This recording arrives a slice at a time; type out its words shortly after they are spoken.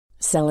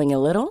Selling a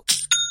little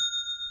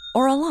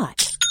or a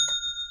lot?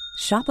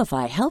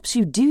 Shopify helps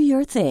you do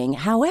your thing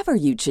however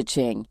you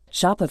cha-ching.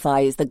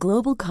 Shopify is the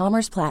global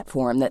commerce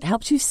platform that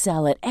helps you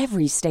sell at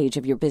every stage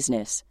of your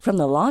business. From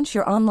the launch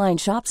your online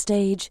shop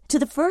stage to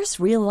the first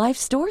real-life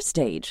store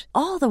stage,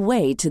 all the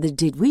way to the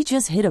did we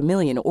just hit a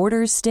million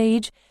orders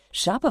stage.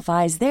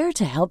 Shopify is there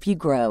to help you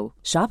grow.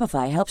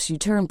 Shopify helps you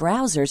turn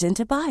browsers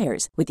into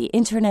buyers with the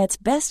internet's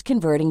best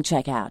converting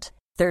checkout.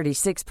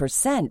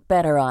 36%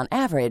 better on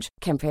average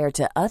compared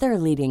to other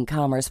leading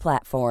commerce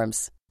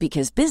platforms.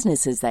 Because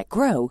businesses that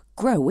grow,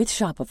 grow with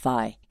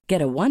Shopify.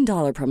 Get a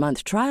 $1 per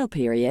month trial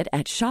period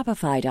at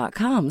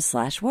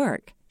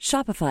shopify.com/work.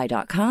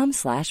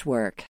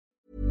 Shopify.com/work.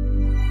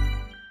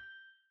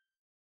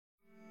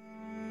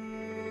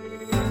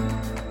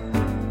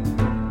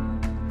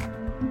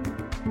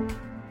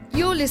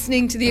 You're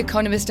listening to The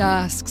Economist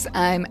Asks.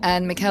 I'm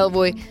Anne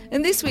McElvoy,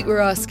 and this week we're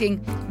asking,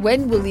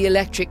 when will the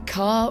electric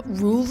car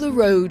rule the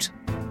road?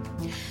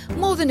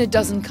 More than a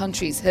dozen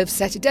countries have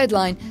set a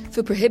deadline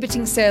for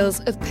prohibiting sales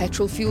of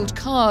petrol-fuelled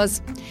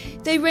cars.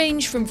 They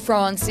range from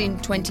France in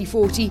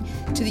 2040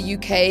 to the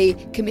UK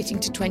committing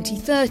to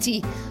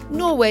 2030.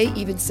 Norway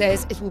even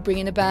says it will bring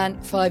in a ban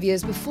 5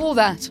 years before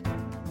that.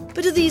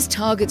 But are these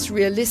targets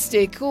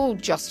realistic or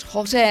just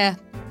hot air?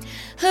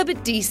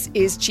 Herbert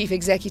is chief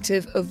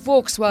executive of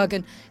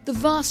Volkswagen, the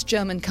vast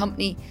German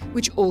company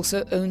which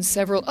also owns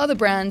several other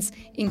brands,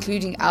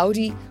 including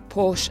Audi,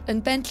 Porsche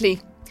and Bentley.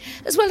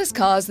 As well as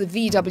cars, the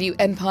VW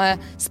empire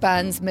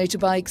spans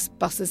motorbikes,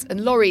 buses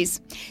and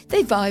lorries.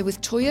 They vie with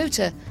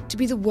Toyota to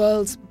be the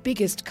world's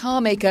biggest car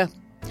maker.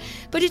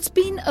 But it's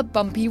been a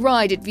bumpy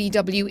ride at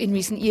VW in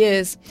recent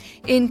years.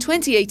 In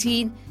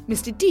 2018,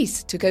 Mr.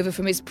 Diess took over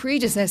from his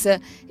predecessor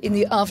in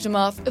the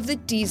aftermath of the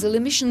diesel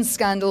emissions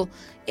scandal,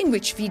 in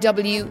which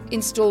VW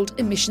installed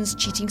emissions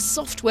cheating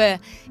software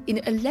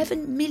in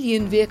 11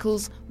 million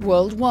vehicles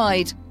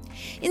worldwide.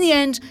 In the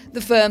end,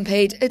 the firm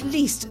paid at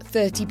least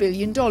 $30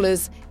 billion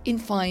in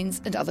fines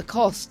and other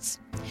costs.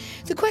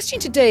 The question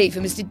today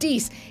for Mr.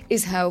 Diess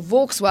is how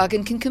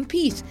Volkswagen can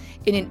compete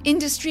in an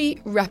industry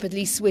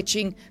rapidly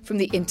switching from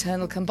the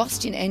internal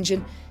combustion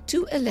engine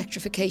to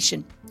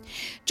electrification.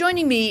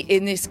 Joining me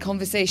in this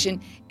conversation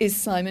is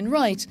Simon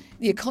Wright,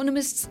 The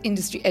Economist's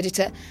industry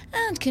editor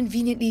and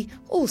conveniently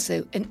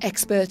also an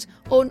expert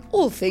on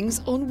all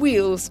things on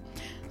wheels.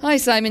 Hi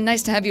Simon,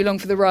 nice to have you along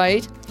for the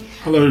ride.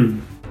 Hello.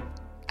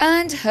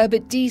 And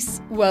Herbert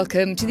Diess,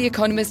 welcome to The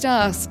Economist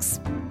Asks.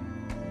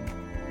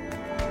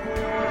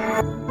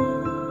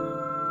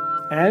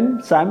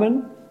 And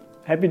Simon,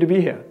 happy to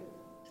be here.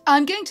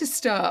 I'm going to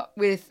start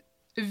with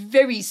a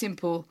very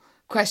simple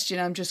question.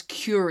 I'm just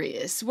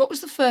curious. What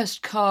was the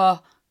first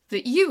car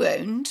that you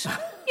owned?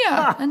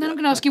 Yeah, and then I'm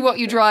going to ask you what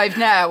you drive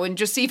now and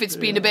just see if it's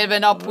been a bit of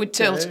an upward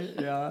tilt.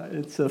 Yeah,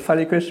 it's a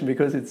funny question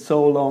because it's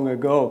so long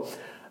ago.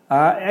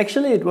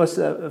 Actually, it was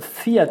a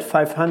Fiat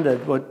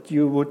 500, what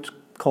you would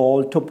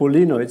call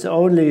Topolino. It's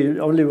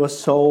only was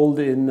sold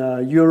in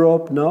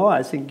Europe. No,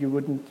 I think you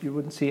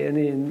wouldn't see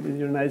any in the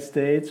United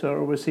States or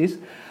overseas.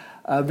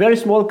 A very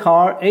small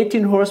car,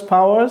 18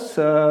 horsepower,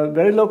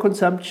 very low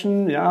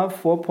consumption,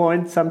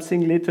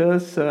 4-point-something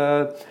liters,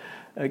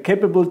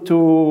 capable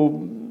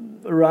to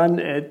run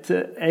at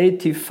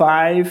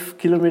 85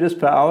 kilometers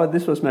per hour.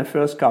 This was my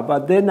first car.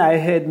 But then I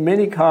had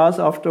many cars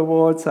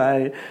afterwards.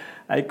 I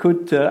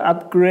could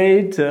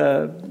upgrade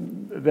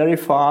very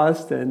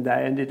fast, and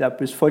I ended up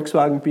with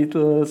Volkswagen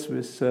Beetles,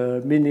 with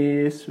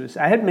Minis.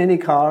 I had many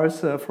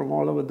cars from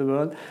all over the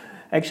world.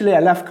 Actually, I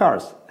love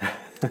cars.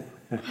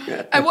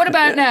 And what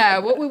about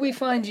now? What will we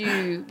find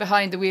you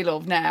behind the wheel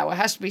of now? It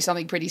has to be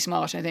something pretty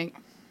smart, I think.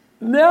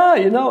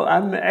 No,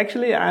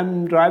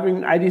 I'm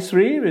driving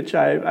ID.3, which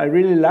I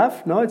really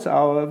love. No, it's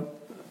our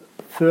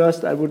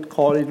first, I would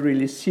call it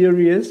really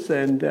serious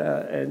and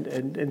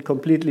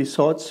completely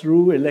thought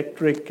through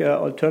electric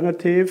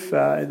alternative,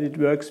 and it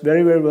works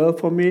very, very well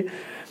for me.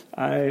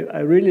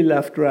 I really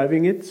love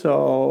driving it,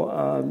 so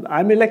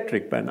I'm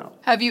electric by now.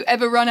 Have you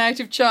ever run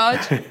out of charge?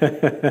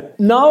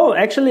 No,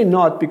 actually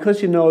not, because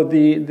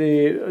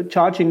the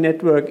charging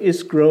network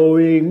is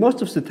growing.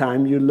 Most of the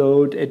time you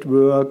load at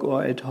work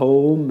or at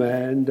home,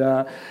 and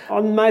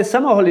on my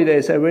summer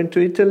holidays I went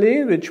to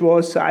Italy,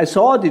 I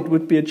thought it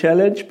would be a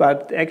challenge,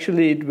 but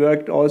actually it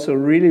worked also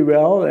really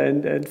well,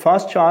 and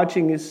fast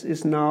charging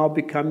is now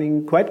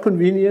becoming quite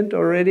convenient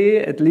already,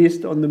 at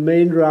least on the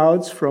main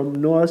routes from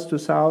north to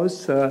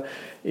south.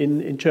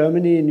 In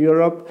Germany, in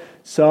Europe.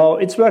 So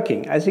it's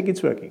working. I think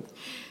it's working.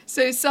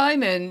 So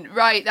Simon,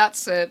 right,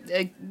 that's a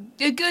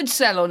good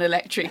sell on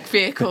electric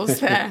vehicles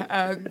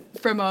there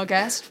from our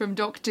guest, from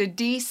Dr.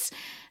 Diess.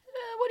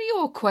 What are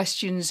your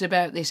questions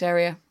about this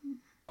area?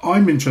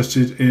 I'm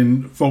interested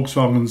in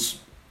Volkswagen's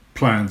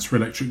plans for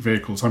electric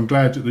vehicles. I'm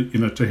glad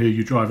that, to hear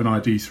you drive an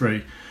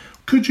ID.3.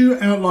 Could you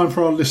outline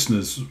for our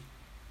listeners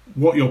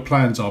what your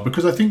plans are?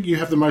 Because I think you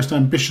have the most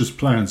ambitious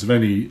plans of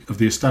any of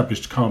the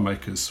established car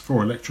makers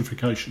for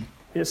electrification.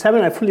 Yes,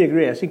 Simon, I fully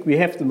agree. I think we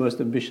have the most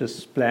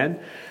ambitious plan.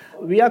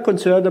 we are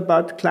concerned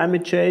about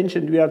climate change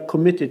and we are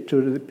committed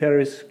to the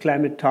Paris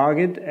climate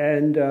target.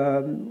 And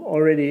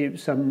already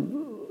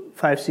some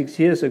 5-6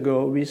 years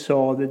ago, we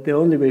saw that the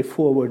only way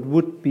forward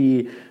would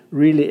be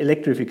really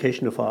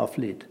electrification of our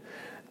fleet.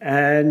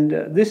 And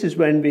this is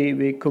when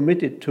we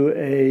committed to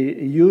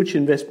a huge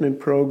investment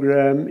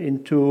program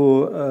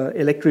into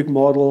electric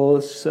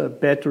models,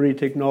 battery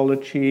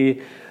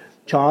technology,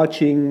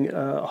 charging,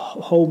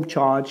 home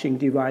charging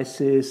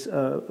devices,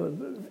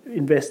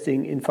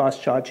 investing in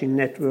fast charging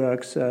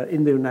networks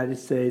in the United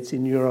States,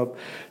 in Europe.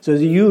 So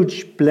there's a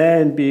huge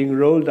plan being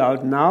rolled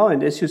out now.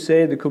 And as you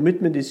say, the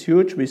commitment is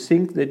huge. We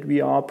think that we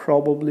are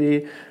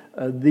probably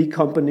the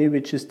company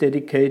which is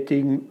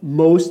dedicating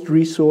most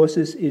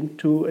resources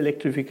into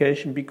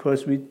electrification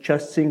because we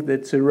just think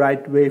that's the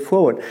right way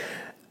forward.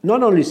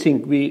 Not only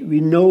think, we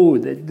know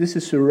that this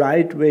is the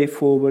right way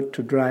forward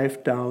to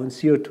drive down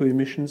CO2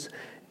 emissions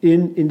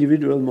in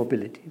individual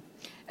mobility.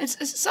 And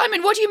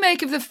Simon, what do you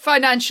make of the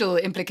financial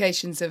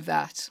implications of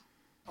that?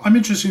 I'm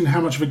interested in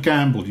how much of a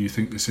gamble do you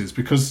think this is?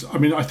 Because,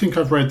 I think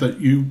I've read that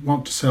you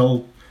want to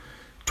sell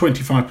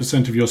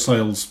 25% of your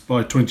sales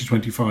by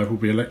 2025 will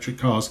be electric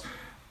cars.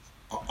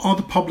 Are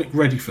the public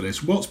ready for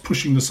this? What's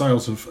pushing the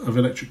sales of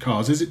electric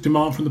cars? Is it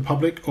demand from the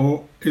public,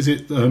 or is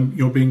it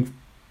you're being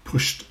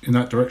pushed in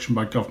that direction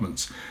by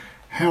governments?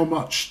 How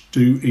much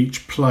do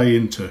each play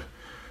into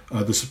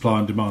the supply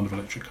and demand of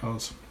electric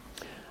cars?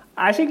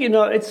 I think,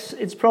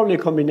 it's probably a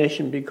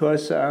combination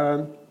because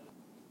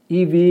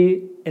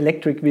EV,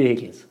 electric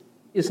vehicles,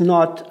 is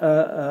not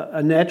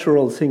a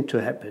natural thing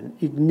to happen.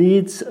 It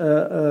needs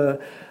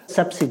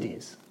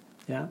subsidies.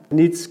 Yeah, it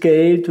needs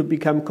scale to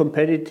become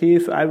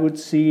competitive. I would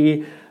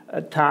see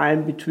a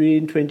time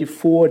between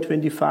 24,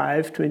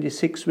 25,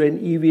 26 when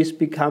EVs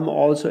become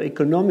also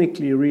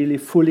economically really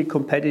fully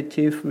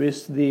competitive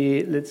with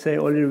the, let's say,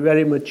 already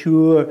very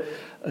mature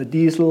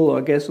diesel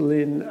or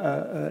gasoline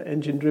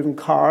engine-driven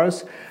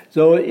cars.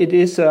 So it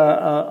is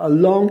a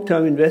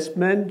long-term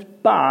investment,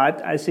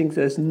 but I think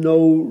there's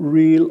no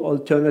real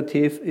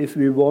alternative if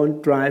we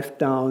won't drive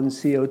down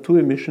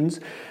CO2 emissions.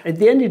 At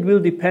the end, it will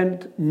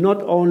depend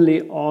not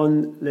only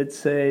on, let's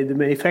say, the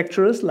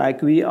manufacturers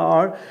like we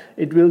are,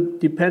 it will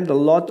depend a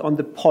lot on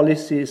the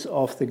policies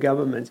of the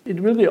government.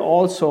 It will be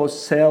also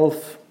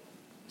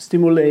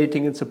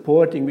stimulating and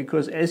supporting,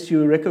 because as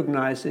you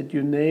recognize that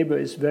your neighbor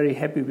is very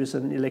happy with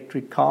an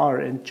electric car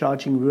and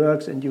charging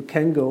works and you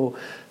can go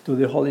to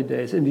the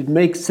holidays and it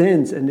makes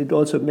sense and it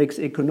also makes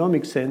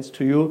economic sense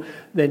to you,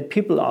 then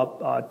people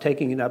are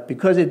taking it up.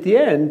 Because at the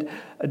end,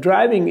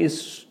 driving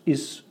is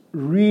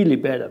really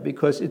better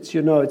because it's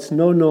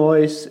no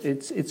noise,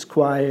 it's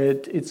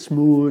quiet, it's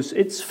smooth,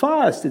 it's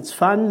fast, it's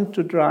fun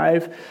to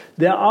drive.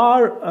 There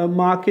are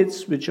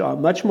markets which are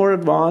much more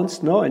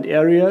advanced, and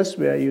areas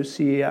where you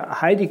see a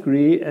high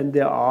degree, and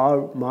there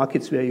are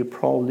markets where you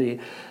probably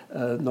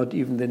not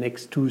even the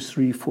next 2,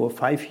 3, 4,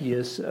 5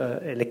 years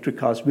electric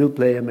cars will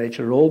play a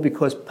major role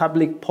because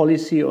public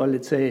policy, or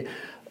let's say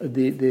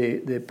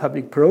the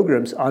public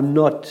programs, are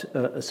not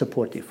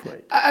supportive for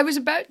it. I was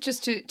about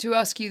just to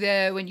ask you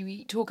there, when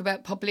you talk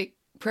about public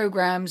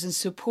programs and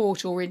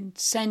support or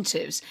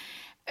incentives,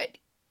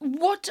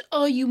 what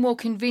are you more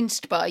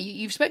convinced by?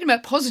 You've spoken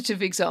about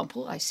positive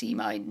example. I see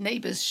my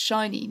neighbour's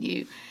shiny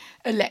new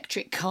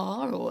electric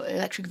car or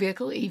electric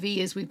vehicle, EV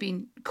as we've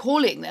been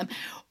calling them,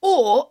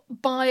 or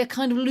by a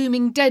kind of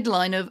looming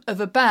deadline of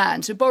a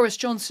ban. So Boris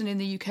Johnson in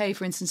the UK,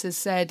 for instance, has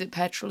said that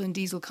petrol and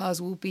diesel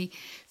cars will be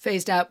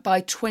phased out by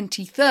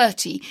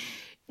 2030.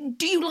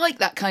 Do you like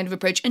that kind of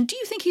approach? And do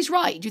you think he's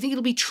right? Do you think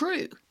it'll be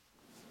true?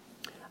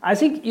 I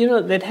think,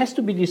 that has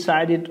to be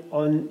decided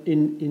on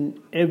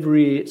in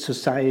every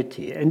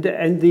society. And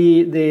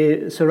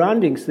the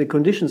surroundings, the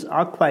conditions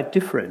are quite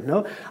different.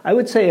 No? I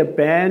would say a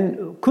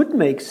ban could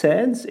make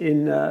sense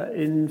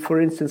in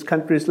for instance,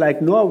 countries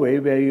like Norway,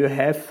 where you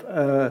have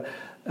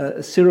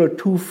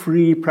CO2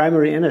 free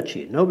primary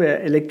energy,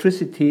 where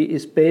electricity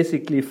is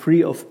basically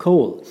free of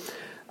coal.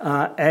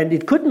 And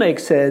it could make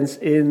sense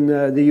in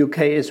the UK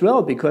as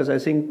well, because I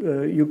think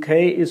UK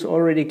is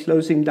already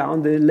closing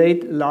down the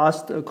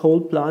last coal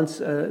plants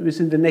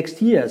within the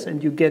next years,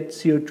 and you get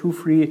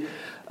CO2-free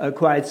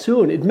quite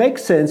soon. It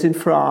makes sense in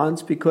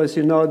France because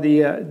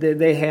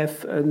they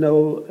have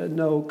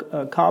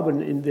no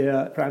carbon in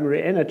their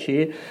primary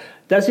energy.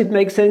 Does it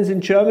make sense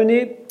in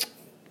Germany?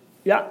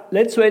 Yeah,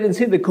 let's wait and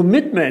see. The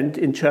commitment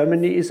in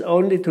Germany is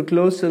only to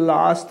close the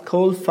last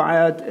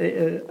coal-fired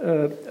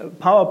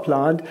power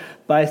plant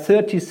by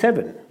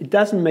 2037. It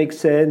doesn't make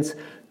sense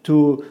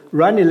to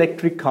run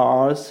electric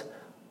cars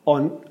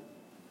on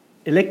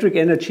electric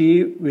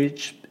energy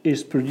which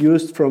is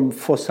produced from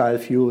fossil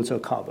fuels or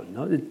carbon.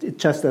 No? It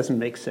just doesn't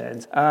make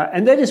sense.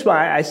 And that is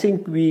why I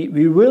think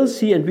we will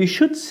see, and we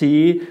should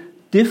see,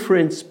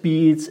 different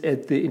speeds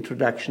at the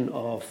introduction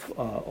of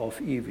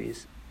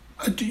EVs.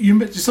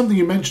 Something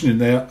you mentioned in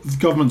there, the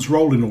government's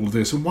role in all of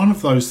this, and one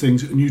of those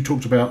things, and you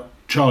talked about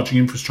charging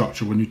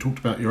infrastructure when you talked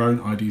about your own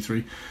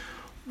ID3.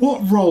 What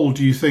role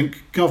do you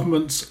think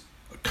governments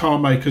car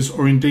makers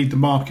or indeed the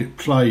market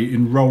play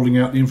in rolling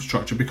out the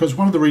infrastructure? Because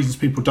one of the reasons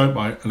people don't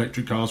buy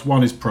electric cars,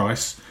 one is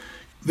price.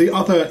 The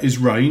other is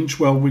range.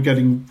 Well, we're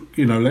getting,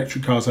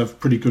 electric cars have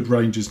pretty good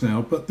ranges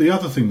now. But the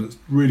other thing that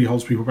really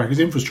holds people back is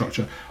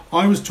infrastructure.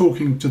 I was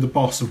talking to the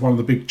boss of one of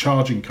the big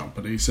charging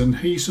companies, and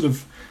he sort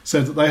of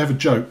said that they have a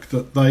joke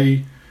that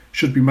they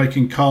should be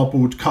making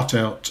cardboard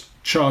cutout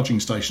charging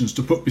stations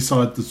to put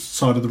beside the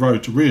side of the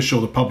road to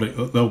reassure the public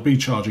that there'll be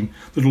charging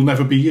that will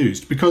never be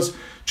used. Because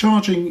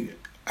charging,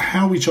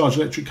 how we charge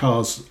electric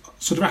cars,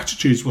 sort of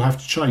attitudes will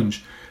have to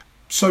change.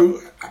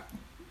 So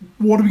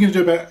what are we going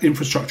to do about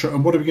infrastructure,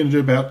 and what are we going to do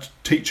about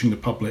teaching the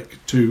public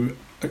to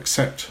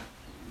accept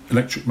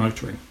electric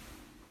motoring?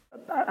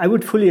 I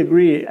would fully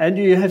agree. And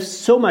you have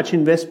so much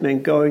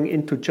investment going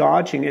into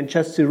charging, and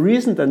just the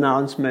recent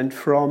announcement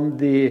from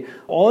the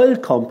oil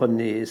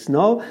companies,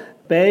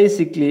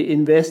 basically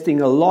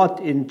investing a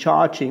lot in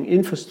charging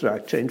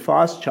infrastructure, in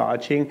fast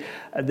charging,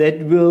 that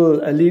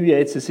will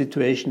alleviate the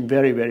situation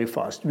very, very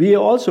fast. We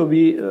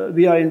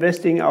are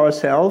investing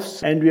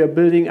ourselves, and we are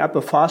building up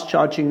a fast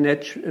charging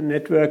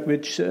network,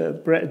 which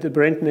the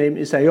brand name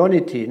is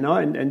Ionity,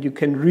 and you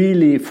can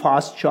really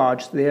fast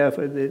charge there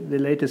for the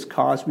latest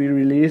cars we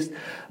released,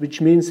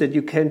 which means that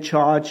you can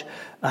charge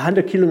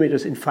 100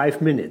 kilometers in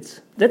 5 minutes.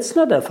 That's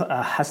not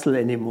a hassle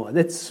anymore.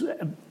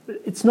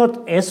 It's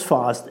not as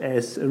fast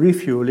as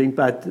refueling,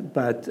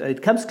 but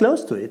it comes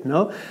close to it,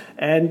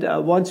 And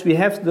once we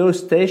have those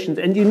stations,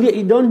 and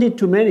you don't need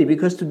too many,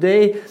 because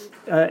today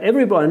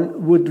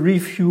everyone would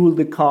refuel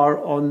the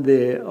car on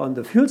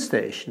the fuel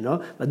station,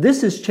 But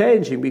this is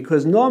changing,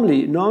 because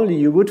normally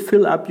you would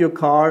fill up your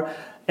car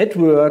at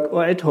work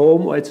or at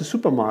home or at the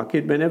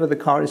supermarket whenever the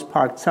car is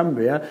parked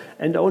somewhere,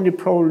 and only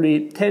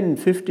probably 10,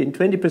 15,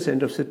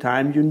 20% of the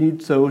time you need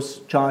those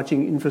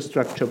charging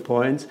infrastructure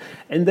points,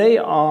 and they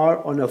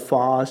are on a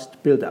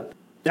fast build-up.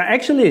 Now,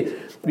 actually,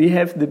 we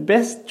have the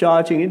best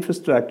charging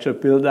infrastructure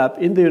build-up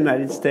in the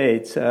United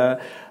States.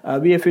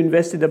 We have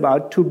invested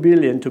about $2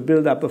 billion to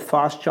build up a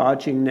fast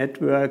charging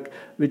network,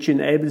 which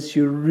enables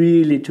you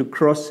really to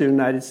cross the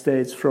United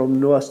States from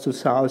north to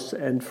south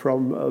and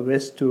from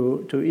west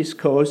to east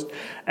coast.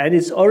 And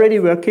it's already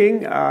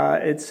working.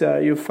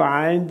 You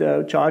find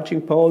a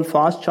charging pole,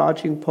 fast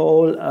charging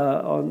pole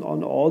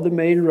on all the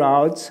main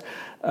routes.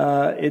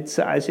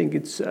 I think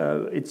it's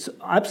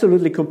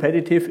absolutely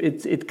competitive.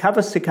 It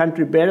covers the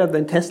country better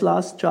than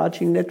Tesla's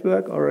charging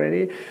network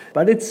already.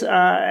 But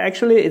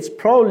it's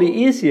probably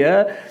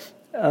easier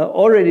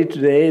already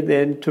today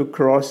than to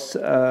cross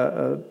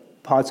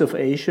parts of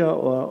Asia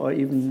or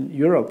even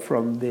Europe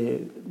from the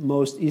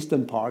most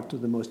eastern part to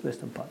the most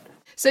western part.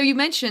 So you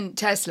mentioned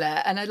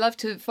Tesla, and I'd love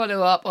to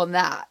follow up on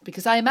that,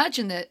 because I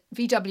imagine that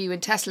VW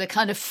and Tesla are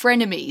kind of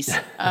frenemies.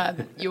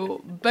 You're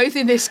both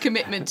in this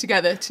commitment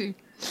together to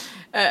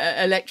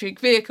electric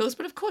vehicles,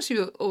 but of course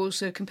you're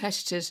also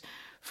competitors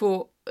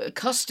for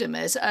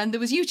customers. And there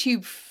was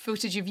YouTube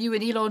footage of you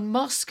and Elon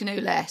Musk, no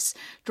less,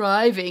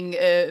 driving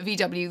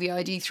VW, the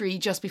ID3,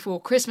 just before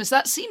Christmas.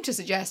 That seemed to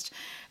suggest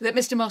that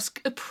Mr.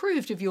 Musk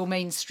approved of your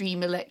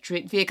mainstream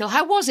electric vehicle.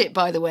 How was it,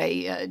 by the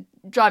way,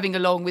 driving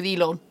along with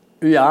Elon?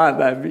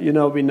 Yeah,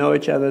 we know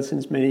each other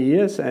since many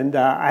years, and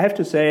I have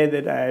to say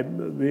that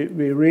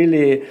we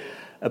really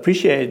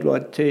appreciate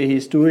what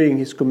he's doing,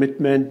 his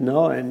commitment,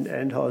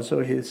 and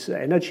also his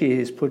energy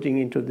he's putting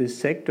into this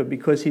sector,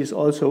 because he's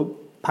also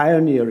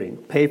pioneering,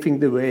 paving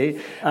the way.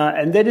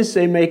 And that is,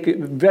 they make a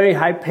very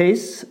high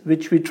pace,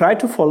 which we try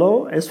to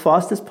follow as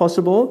fast as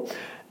possible.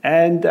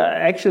 And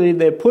actually,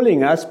 they're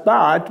pulling us,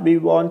 but we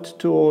want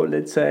to,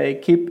 let's say,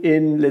 keep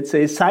in,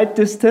 sight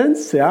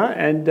distance. Yeah,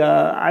 and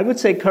I would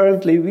say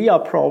currently we are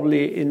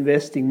probably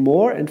investing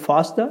more and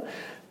faster,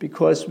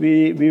 because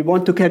we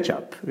want to catch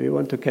up. We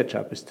want to catch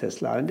up with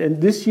Tesla.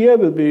 And this year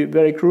will be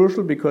very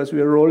crucial, because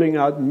we're rolling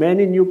out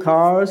many new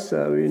cars.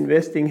 We're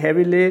investing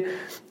heavily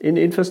in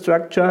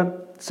infrastructure.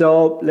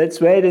 So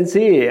let's wait and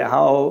see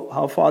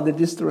how far the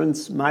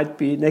distance might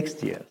be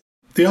next year.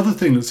 The other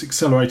thing that's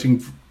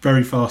accelerating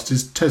very fast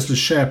is Tesla's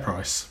share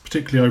price,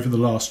 particularly over the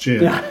last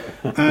year. Yeah.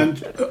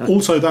 And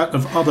also that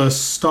of other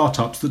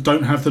startups that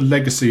don't have the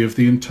legacy of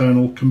the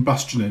internal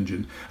combustion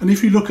engine. And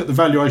if you look at the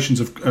valuations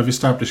of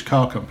established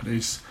car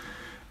companies,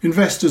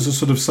 investors are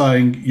sort of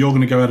saying you're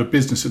going to go out of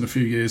business in a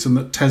few years and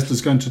that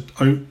Tesla's going to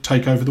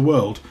take over the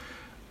world.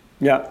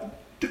 Yeah.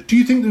 Do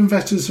you think the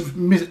investors have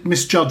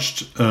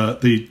misjudged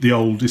the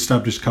old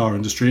established car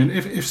industry? And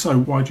if so,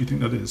 why do you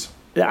think that is?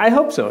 I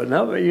hope so.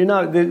 No,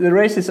 the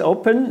race is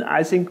open.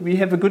 I think we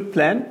have a good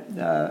plan,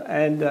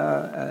 and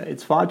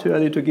it's far too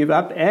early to give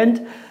up.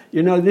 And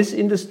this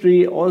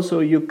industry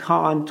also you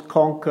can't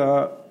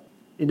conquer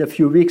in a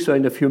few weeks or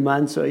in a few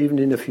months or even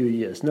in a few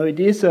years. No,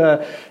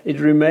 it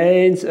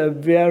remains a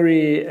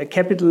very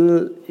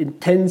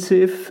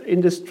capital-intensive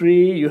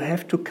industry. You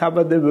have to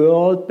cover the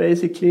world,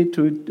 basically.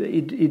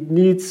 It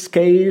needs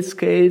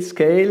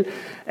scale.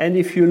 And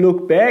if you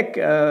look back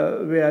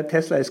where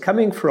Tesla is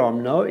coming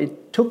from,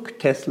 it took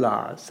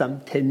Tesla some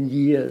 10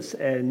 years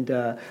and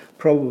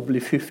probably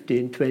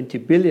 15, 20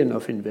 billion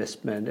of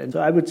investment. And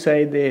so I would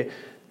say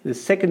the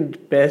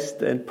second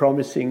best and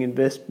promising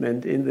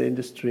investment in the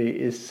industry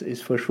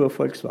is for sure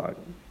Volkswagen.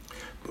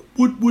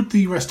 Would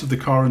the rest of the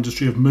car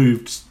industry have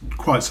moved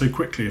quite so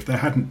quickly if there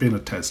hadn't been a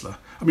Tesla?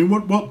 I mean,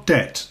 what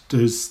debt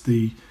does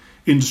the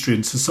industry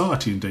and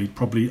society indeed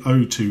probably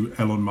owe to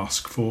Elon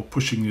Musk for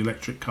pushing the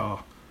electric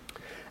car?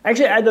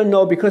 Actually, I don't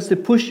know, because the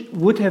push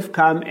would have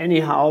come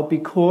anyhow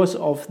because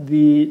of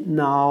the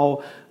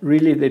now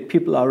really that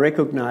people are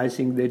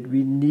recognizing that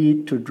we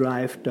need to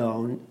drive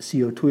down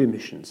CO2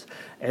 emissions.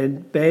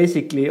 And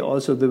basically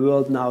also the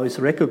world now is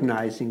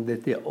recognizing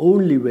that the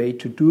only way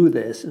to do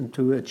this and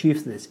to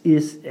achieve this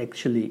is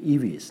actually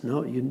EVs.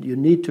 No, you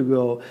need to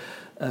go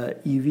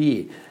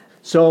EV.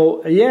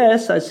 So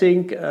yes, I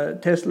think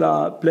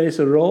Tesla plays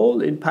a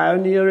role in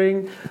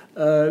pioneering.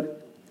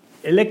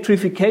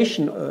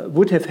 Electrification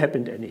would have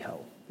happened anyhow.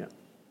 Yeah.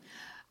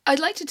 I'd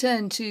like to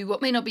turn to what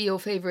may not be your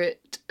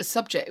favourite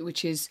subject,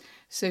 which is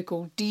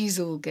so-called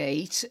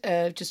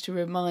Dieselgate. Just to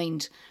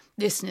remind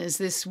listeners,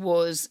 this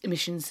was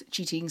emissions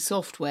cheating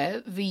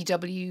software.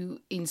 VW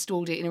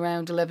installed it in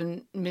around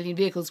 11 million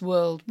vehicles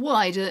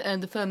worldwide,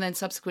 and the firm then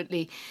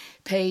subsequently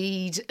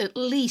paid at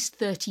least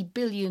 $30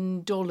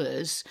 billion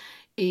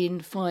in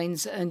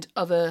fines and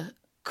other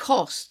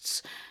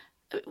costs.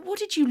 What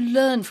did you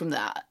learn from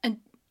that? And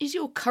is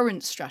your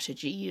current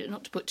strategy,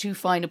 not to put too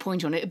fine a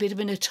point on it, a bit of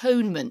an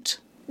atonement?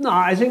 No,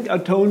 I think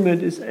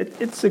atonement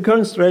it's the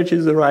current strategy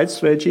is the right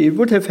strategy. It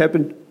would have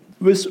happened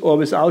with or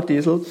without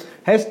diesel.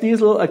 Has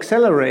diesel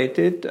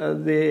accelerated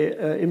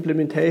the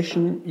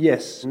implementation?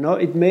 Yes. No,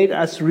 it made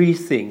us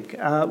rethink.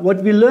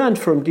 What we learned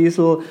from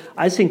diesel,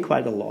 I think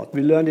quite a lot.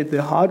 We learned it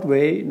the hard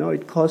way.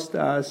 It cost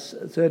us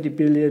 30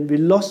 billion. We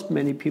lost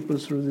many people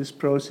through this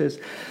process.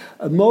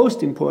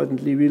 Most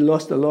importantly, we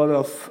lost a lot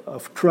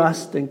of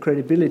trust and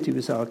credibility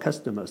with our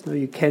customers. Now,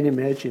 you can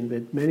imagine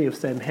that many of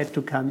them had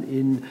to come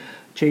in,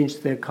 change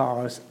their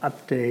cars,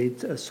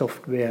 update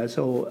software.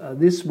 So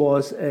this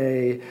was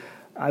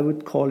I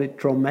would call it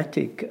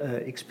traumatic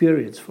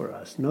experience for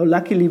us.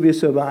 Luckily we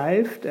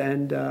survived,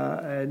 and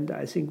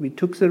I think we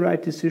took the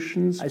right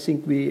decisions. I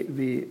think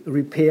we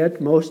repaired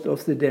most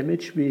of the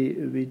damage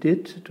we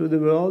did to the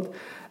world,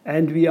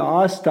 and we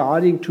are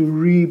starting to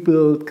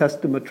rebuild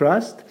customer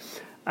trust.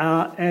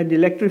 And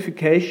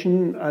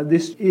electrification,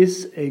 this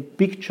is a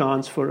big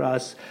chance for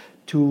us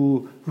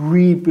to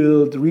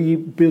rebuild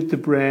the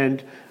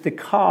brand. The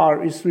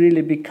car is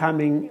really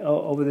becoming,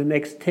 over the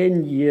next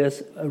 10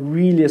 years,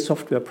 really a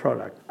software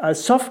product.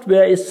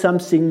 Software is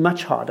something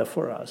much harder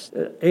for us.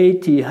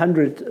 80,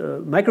 100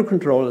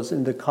 microcontrollers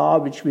in the car,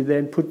 which we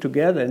then put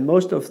together. And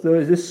most of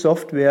this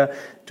software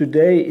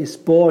today is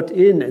bought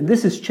in. And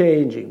this is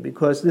changing,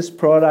 because this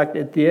product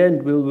at the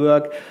end will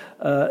work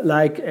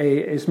like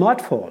a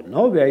smartphone,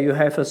 where you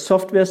have a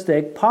software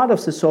stack. Part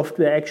of the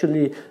software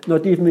actually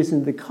not even is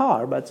in the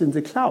car, but it's in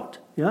the cloud.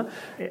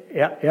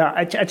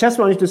 I just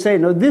wanted to say,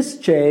 this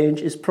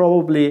change is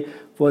probably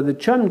for the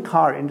German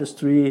car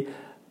industry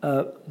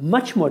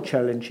much more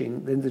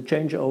challenging than the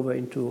changeover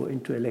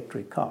into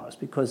electric cars,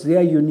 because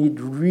there you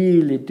need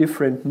really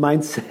different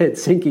mindset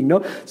thinking.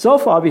 So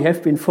far we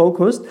have been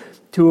focused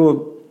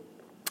to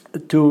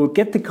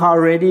get the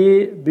car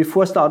ready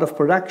before start of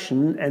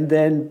production, and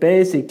then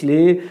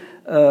basically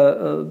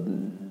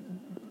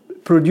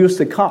produce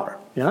the car.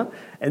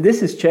 And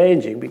this is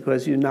changing,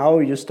 because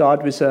you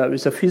start with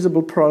a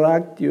feasible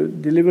product, you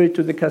deliver it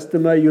to the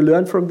customer, you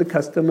learn from the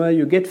customer,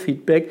 you get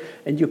feedback,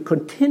 and you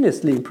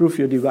continuously improve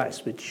your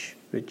device, which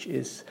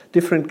is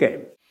different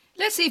game.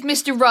 Let's see if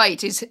Mr.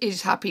 Wright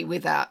is happy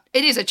with that.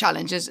 It is a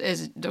challenge,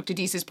 as Dr.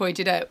 Diess has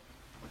pointed out.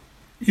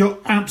 You're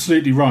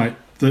absolutely right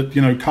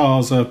that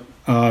cars are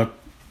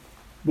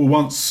were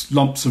once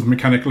lumps of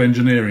mechanical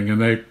engineering,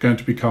 and they're going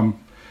to become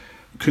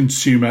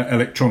consumer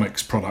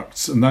electronics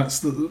products, and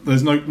there's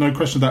no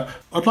question of that.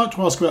 I'd like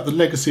to ask about the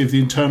legacy of the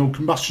internal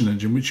combustion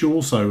engine, which you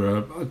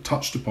also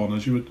touched upon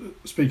as you were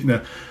speaking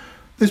there.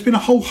 There's been a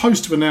whole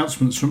host of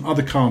announcements from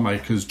other car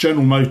makers.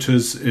 General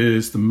Motors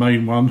is the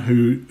main one,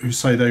 who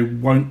say they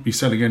won't be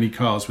selling any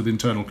cars with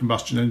internal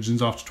combustion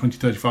engines after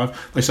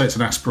 2035. They say it's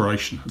an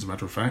aspiration, as a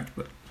matter of fact.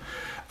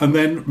 And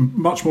then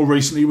much more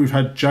recently, we've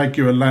had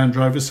Jaguar Land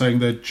Rover saying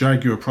their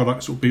Jaguar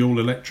products will be all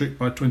electric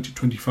by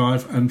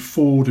 2025, and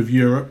Ford of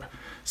Europe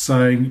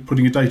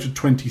putting a date of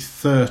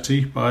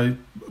 2030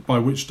 by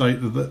which date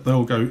that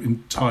they'll go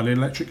entirely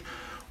electric.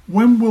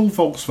 When will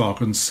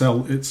Volkswagen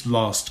sell its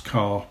last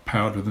car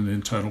powered with an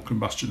internal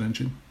combustion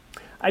engine?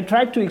 I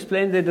tried to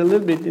explain that a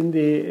little bit in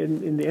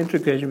the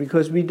introduction,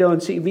 because we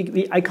don't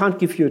see. I can't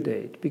give you a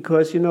date,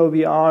 because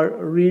we are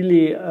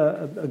really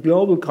a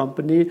global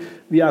company.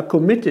 We are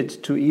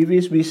committed to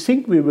EVs. We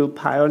think we will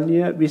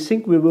pioneer. We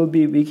think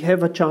we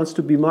have a chance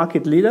to be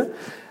market leader,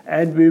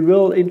 and we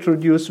will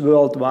introduce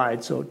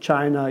worldwide. So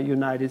China,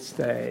 United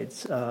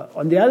States.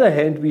 On the other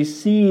hand, we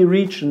see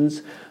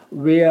regions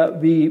where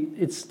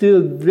it's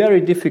still very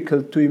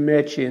difficult to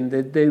imagine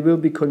that they will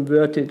be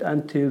converted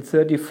until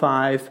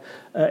 35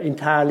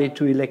 entirely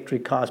to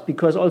electric cars,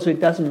 because also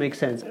it doesn't make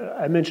sense.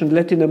 I mentioned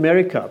Latin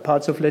America,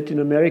 parts of Latin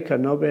America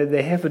now, where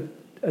they have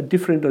a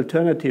different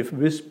alternative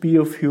with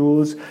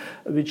biofuels,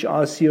 which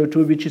are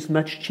CO2, which is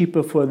much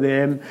cheaper for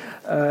them.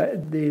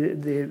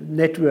 The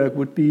network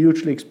would be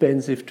hugely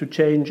expensive. To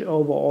change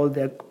over all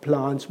their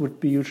plants would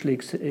be hugely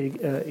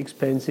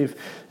expensive.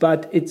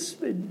 But it's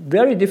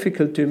very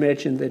difficult to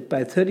imagine that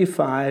by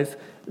 35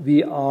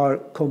 we are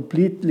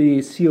completely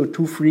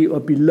CO2 free or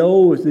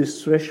below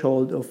this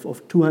threshold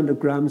of 200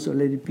 grams, or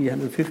let it be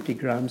 150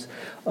 grams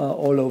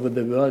all over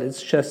the world.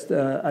 It's just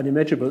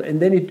unimaginable.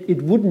 And then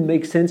it wouldn't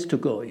make sense to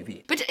go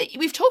EV. But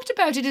we've talked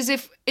about it as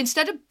if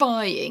instead of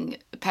buying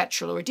a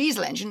petrol or a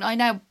diesel engine, I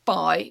now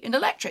buy an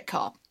electric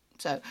car.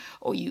 So,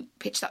 or you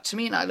pitch that to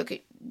me and I look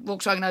at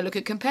Volkswagen, I look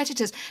at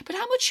competitors. But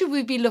how much should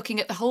we be looking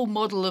at the whole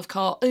model of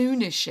car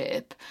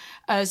ownership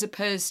as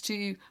opposed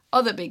to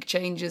other big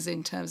changes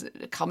in terms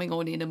of coming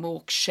on in a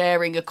more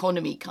sharing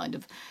economy kind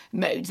of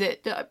mode?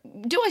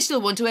 Do I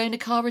still want to own a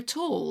car at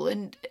all?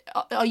 And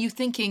are you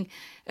thinking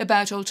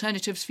about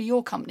alternatives for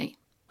your company?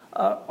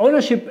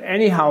 Ownership,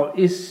 anyhow,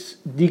 is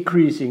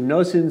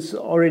decreasing. Since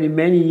already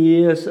many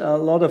years, a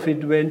lot of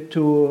it went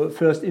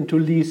first into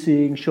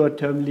leasing,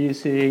 short-term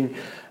leasing.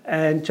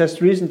 And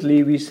just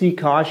recently we see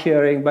car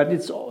sharing, but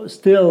it's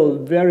still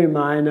very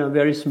minor,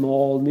 very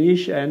small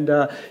niche. And,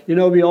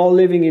 we're all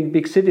living in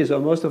big cities, or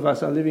most of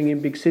us are living in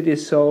big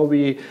cities, so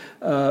we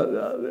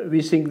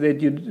think that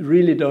you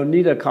really don't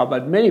need a car.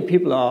 But many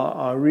people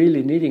are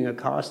really needing a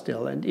car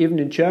still. And even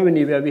in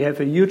Germany, where we have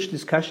a huge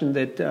discussion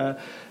that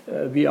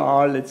we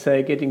are, let's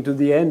say, getting to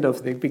the end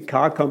of the big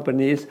car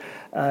companies,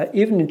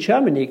 even in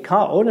Germany,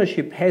 car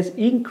ownership has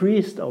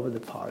increased over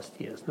the past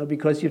years,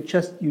 because you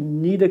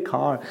need a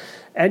car.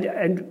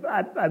 And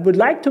I would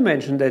like to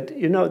mention that,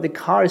 the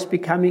car is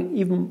becoming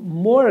even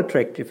more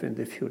attractive in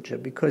the future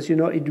because,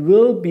 it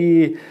will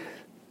be,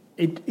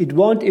 it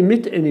won't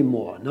emit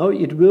anymore.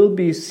 It will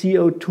be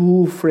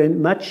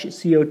much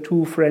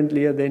CO2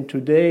 friendlier than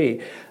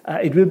today.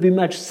 It will be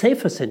much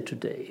safer than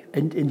today,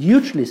 and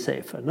hugely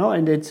safer.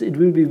 And it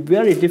will be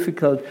very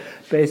difficult,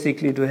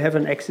 basically, to have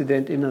an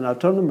accident in an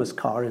autonomous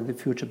car in the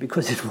future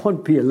because it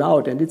won't be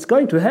allowed, and it's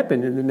going to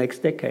happen in the next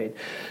decade.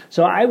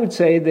 So I would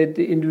say that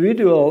the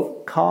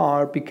individual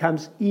car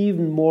becomes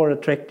even more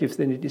attractive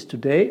than it is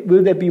today.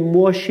 Will there be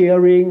more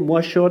sharing,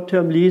 more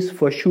short-term lease?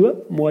 For sure,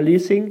 more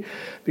leasing,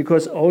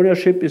 because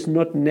ownership is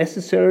not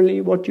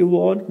necessarily what you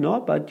want,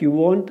 but you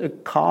want a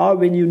car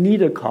when you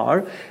need a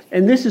car,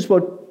 and this is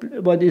what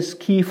is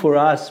key for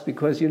us,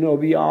 because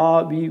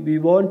we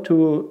want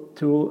to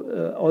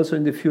also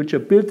in the future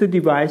build the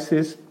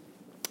devices.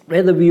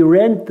 Whether we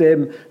rent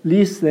them,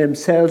 lease them,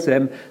 sell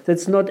them,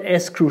 that's not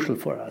as crucial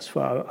for us,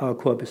 for our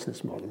core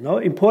business model.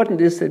 Important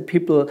is that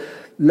people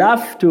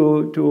love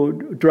to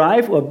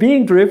drive or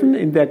being driven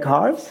in their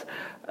cars.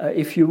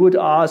 If you would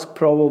ask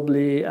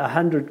probably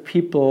 100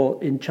 people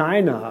in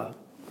China,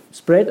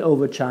 spread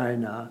over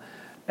China,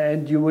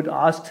 and you would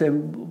ask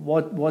them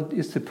what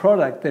is the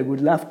product they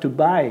would love to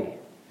buy,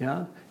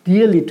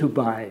 dearly to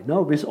buy,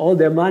 with all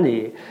their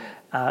money,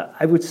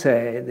 I would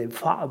say the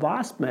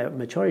vast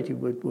majority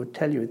would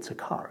tell you it's a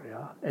car.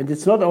 And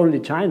it's not only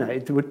China;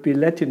 it would be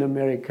Latin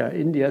America,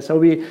 India.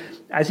 So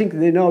I think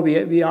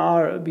we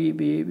are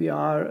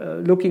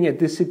looking at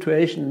this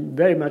situation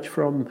very much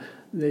from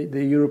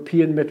the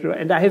European metro.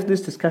 And I have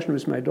this discussion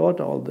with my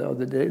daughter all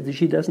the day.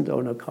 She doesn't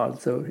own a car,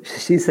 so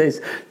she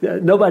says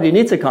nobody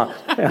needs a car.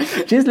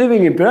 She's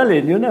living in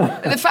Berlin,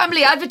 The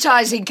family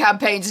advertising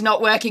campaign's not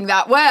working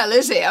that well,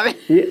 is it? I mean,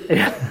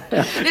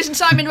 Listen,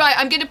 Simon, right,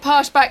 I'm going to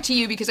pass back to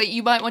you because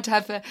you might want to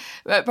have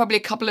probably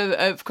a couple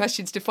of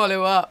questions to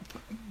follow up.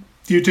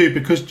 You do,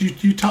 because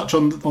you touch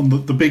on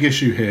the big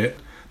issue here.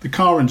 The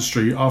car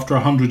industry, after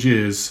 100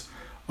 years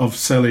of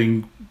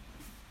selling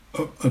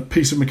a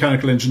piece of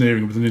mechanical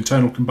engineering with an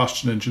internal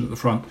combustion engine at the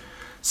front,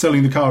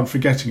 selling the car and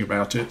forgetting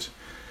about it,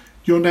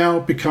 you're now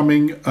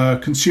becoming a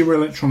consumer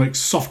electronics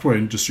software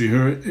industry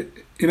who are,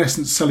 in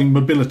essence, selling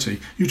mobility.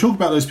 You talk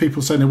about those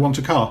people saying they want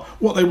a car.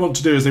 What they want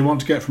to do is they want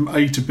to get from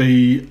A to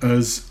B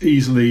as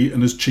easily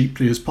and as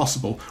cheaply as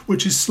possible,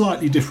 which is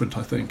slightly different,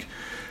 I think.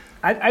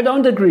 I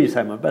don't agree,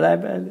 Simon, but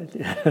Right,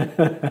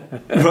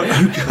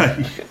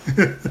 okay.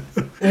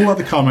 All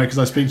other car makers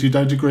I speak to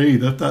don't agree.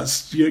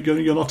 That's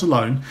you're not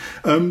alone.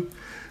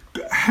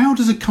 How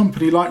does a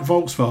company like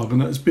Volkswagen,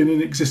 that has been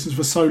in existence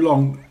for so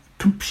long,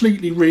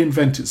 completely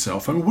reinvent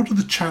itself? I mean, what are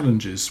the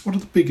challenges? What are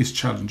the biggest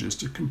challenges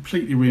to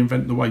completely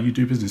reinvent the way you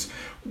do business?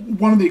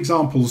 One of the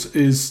examples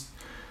is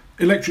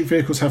electric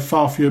vehicles have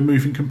far fewer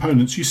moving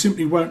components. You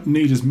simply won't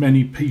need as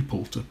many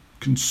people to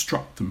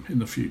construct them in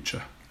the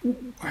future.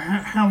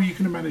 How are you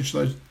going to manage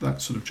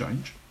that sort of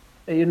change?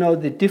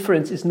 The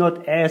difference is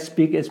not as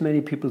big as many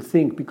people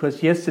think,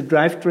 because yes, the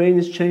drivetrain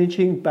is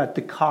changing, but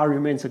the car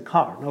remains a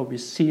car, with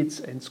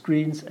seats and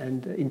screens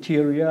and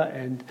interior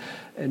and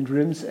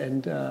rims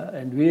and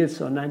wheels.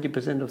 So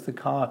 90% of the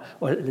car,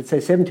 or let's say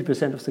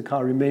 70% of the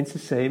car, remains the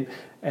same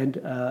and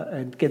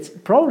gets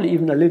probably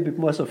even a little bit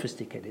more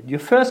sophisticated. Your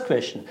first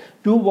question: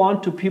 do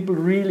people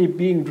really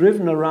being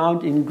driven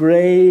around in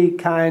grey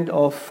kind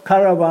of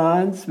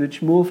caravans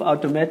which move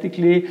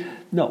automatically?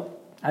 No,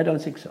 I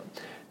don't think so.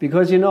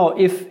 Because,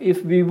 if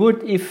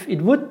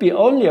it would be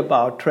only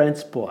about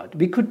transport,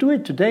 we could do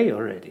it today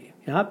already.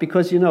 Yeah,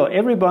 because,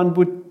 everyone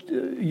would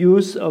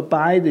use or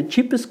buy the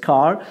cheapest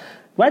car.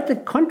 Quite the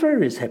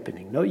contrary is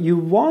happening. No, you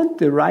want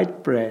the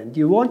right brand.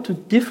 You want to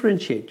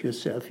differentiate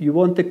yourself. You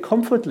want the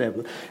comfort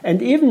level.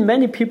 And even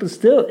many people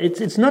still,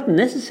 it's not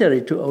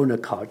necessary to own a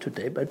car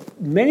today,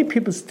 but many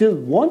people still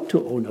want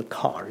to own a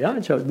car. Yeah,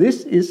 so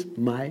this is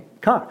my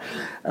car.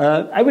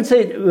 I would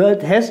say the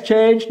world has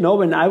changed. No,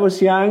 when I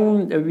was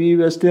young, we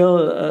were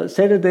still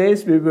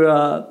Saturdays. We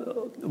were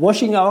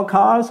washing our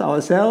cars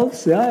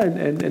ourselves, yeah,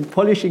 and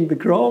polishing the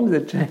chrome.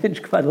 That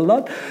changed quite a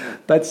lot.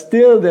 But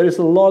still, there is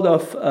a lot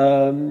of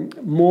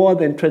more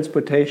than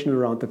transportation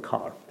around the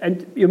car.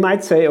 And you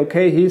might say,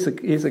 okay,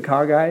 he's a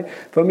car guy.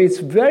 For me, it's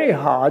very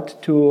hard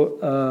to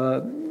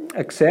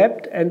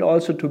accept and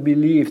also to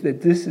believe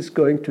that this is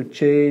going to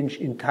change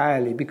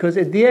entirely. Because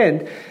at the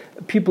end,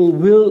 people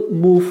will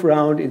move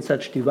around in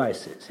such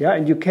devices. Yeah?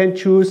 And you can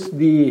choose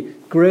the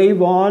gray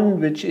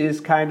one, which is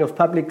kind of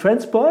public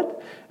transport.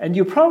 And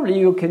you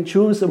can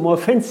choose a more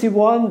fancy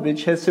one,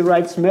 which has the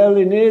right smell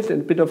in it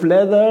and a bit of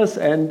leathers,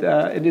 and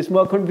it is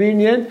more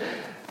convenient.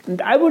 And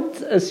I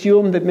would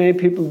assume that many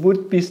people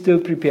would be still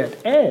prepared,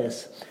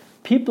 as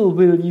people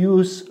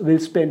will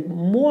spend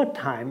more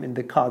time in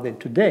the car than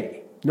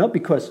today. No,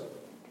 because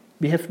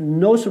we have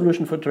no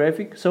solution for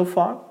traffic so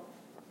far.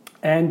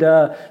 And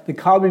the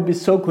car will be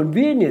so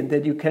convenient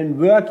that you can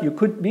work.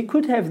 We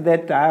could have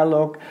that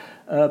dialogue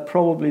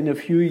probably in a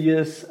few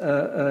years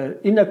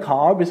in a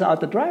car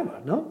without a driver.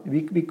 No,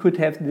 we could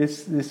have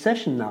this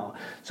session now.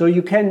 So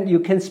you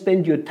can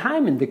spend your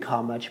time in the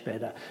car much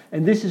better.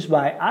 And this is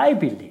why I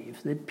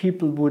believe that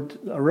people would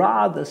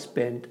rather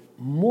spend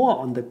more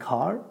on the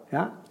car.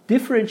 Yeah.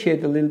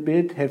 Differentiate a little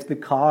bit, have the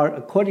car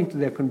according to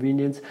their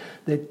convenience.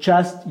 They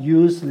just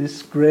use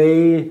this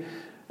gray,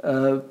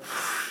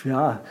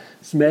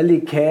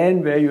 smelly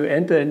can where you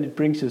enter and it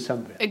brings you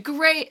somewhere. A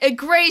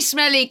grey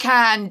smelly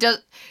can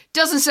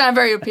doesn't sound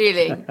very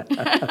appealing.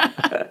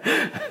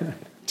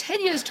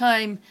 10 years'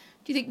 time,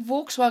 do you think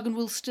Volkswagen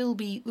will still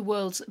be the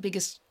world's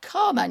biggest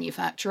car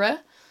manufacturer,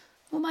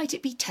 or might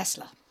it be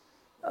Tesla?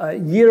 A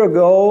year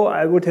ago,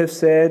 I would have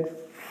said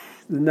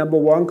the number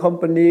one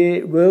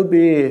company will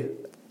be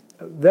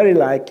very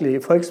likely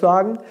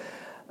Volkswagen.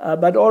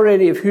 But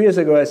already a few years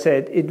ago, I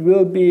said it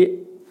will be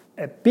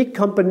a big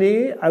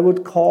company. I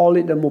would call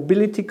it a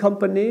mobility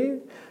company.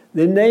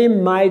 The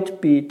name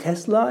might be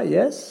Tesla,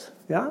 yes.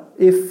 Yeah,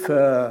 if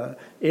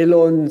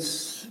Elon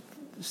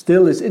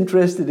still is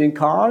interested in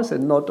cars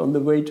and not on the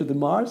way to the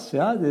Mars,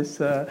 yeah,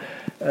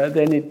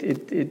 then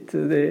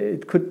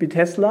it could be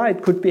Tesla,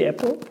 it could be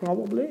Apple,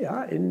 probably.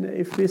 Yeah,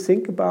 if we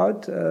think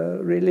about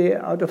really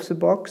out of the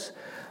box,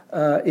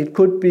 it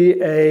could be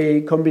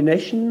a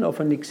combination of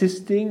an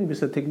existing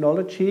with a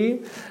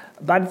technology,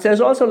 but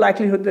there's also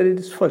likelihood that it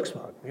is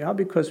Volkswagen. Yeah,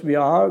 because we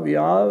are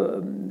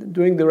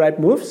doing the right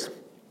moves.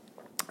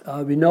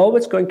 We know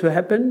what's going to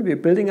happen. We're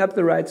building up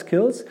the right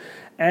skills.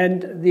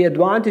 And the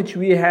advantage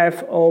we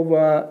have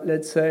over,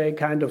 let's say,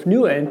 kind of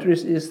new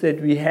entries is that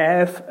we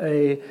have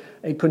a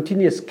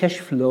continuous cash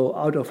flow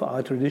out of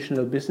our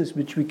traditional business,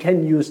 which we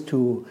can use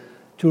to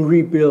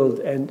rebuild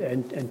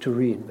and to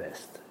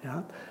reinvest.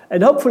 Yeah?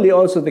 And hopefully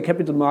also the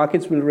capital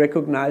markets will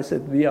recognize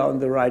that we are on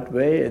the right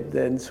way, and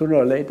then sooner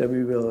or later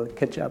we will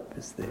catch up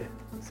with the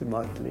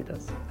market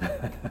leaders.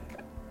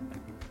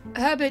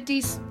 Herbert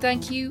Diess,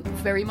 thank you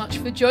very much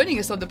for joining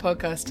us on the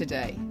podcast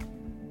today.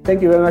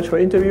 Thank you very much for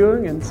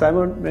interviewing, and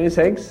Simon, many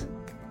thanks.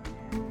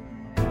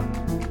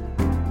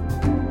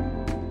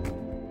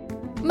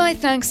 My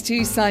thanks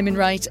to Simon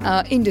Wright,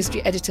 our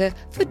industry editor,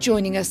 for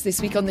joining us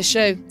this week on the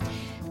show.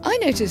 I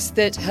noticed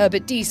that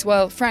Herbert Diess,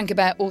 while frank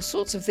about all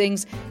sorts of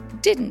things,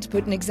 didn't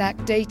put an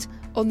exact date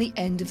on the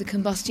end of the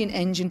combustion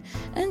engine.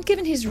 And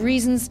given his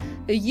reasons,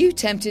 are you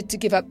tempted to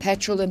give up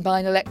petrol and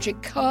buy an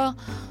electric car?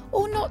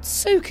 Or not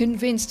so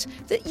convinced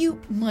that you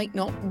might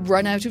not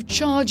run out of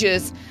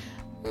chargers?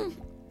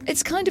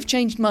 It's kind of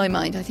changed my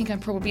mind. I think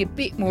I'm probably a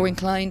bit more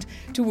inclined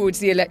towards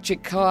the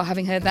electric car,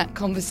 having heard that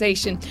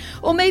conversation.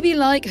 Or maybe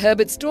like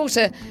Herbert's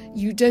daughter,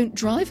 you don't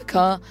drive a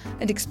car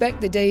and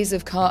expect the days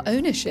of car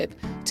ownership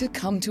to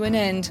come to an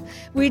end.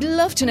 We'd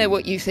love to know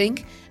what you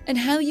think and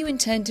how you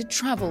intend to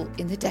travel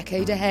in the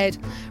decade ahead.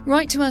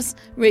 Write to us,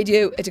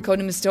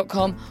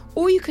 radio@economist.com,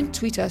 or you can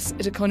tweet us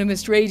at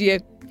Economist Radio.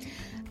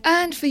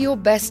 And for your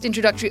best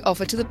introductory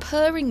offer to the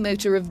purring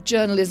motor of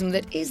journalism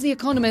that is The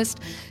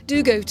Economist,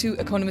 do go to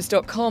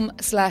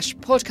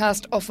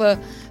economist.com/podcast offer.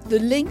 The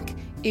link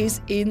is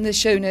in the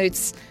show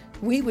notes.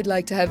 We would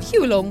like to have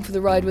you along for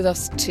the ride with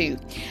us too.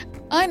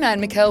 I'm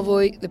Anne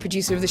McElvoy. The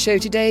producer of the show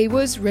today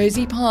was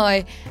Rosie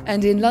Pye.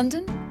 And in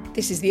London,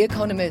 this is The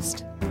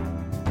Economist.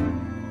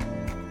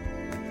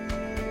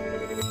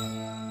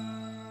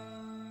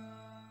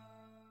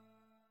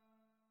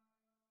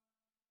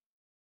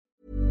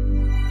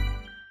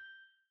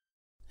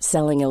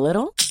 Selling a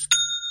little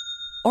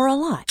or a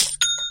lot?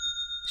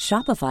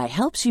 Shopify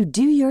helps you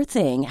do your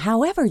thing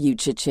however you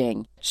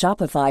cha-ching.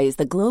 Shopify is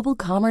the global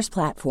commerce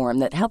platform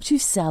that helps you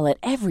sell at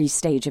every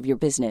stage of your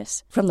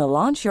business. From the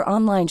launch your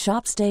online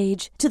shop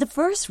stage to the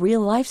first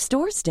real-life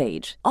store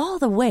stage, all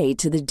the way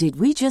to the did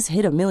we just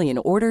hit a million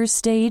orders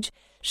stage.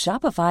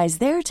 Shopify is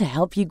there to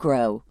help you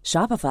grow.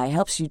 Shopify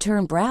helps you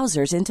turn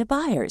browsers into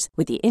buyers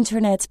with the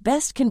internet's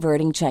best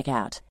converting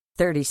checkout.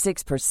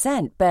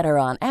 36% better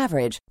on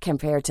average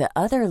compared to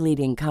other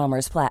leading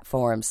commerce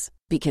platforms.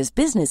 Because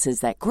businesses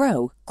that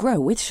grow, grow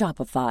with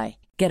Shopify.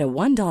 Get a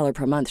 $1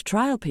 per month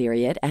trial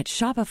period at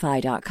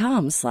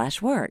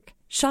shopify.com/work.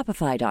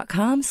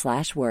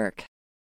 Shopify.com/work.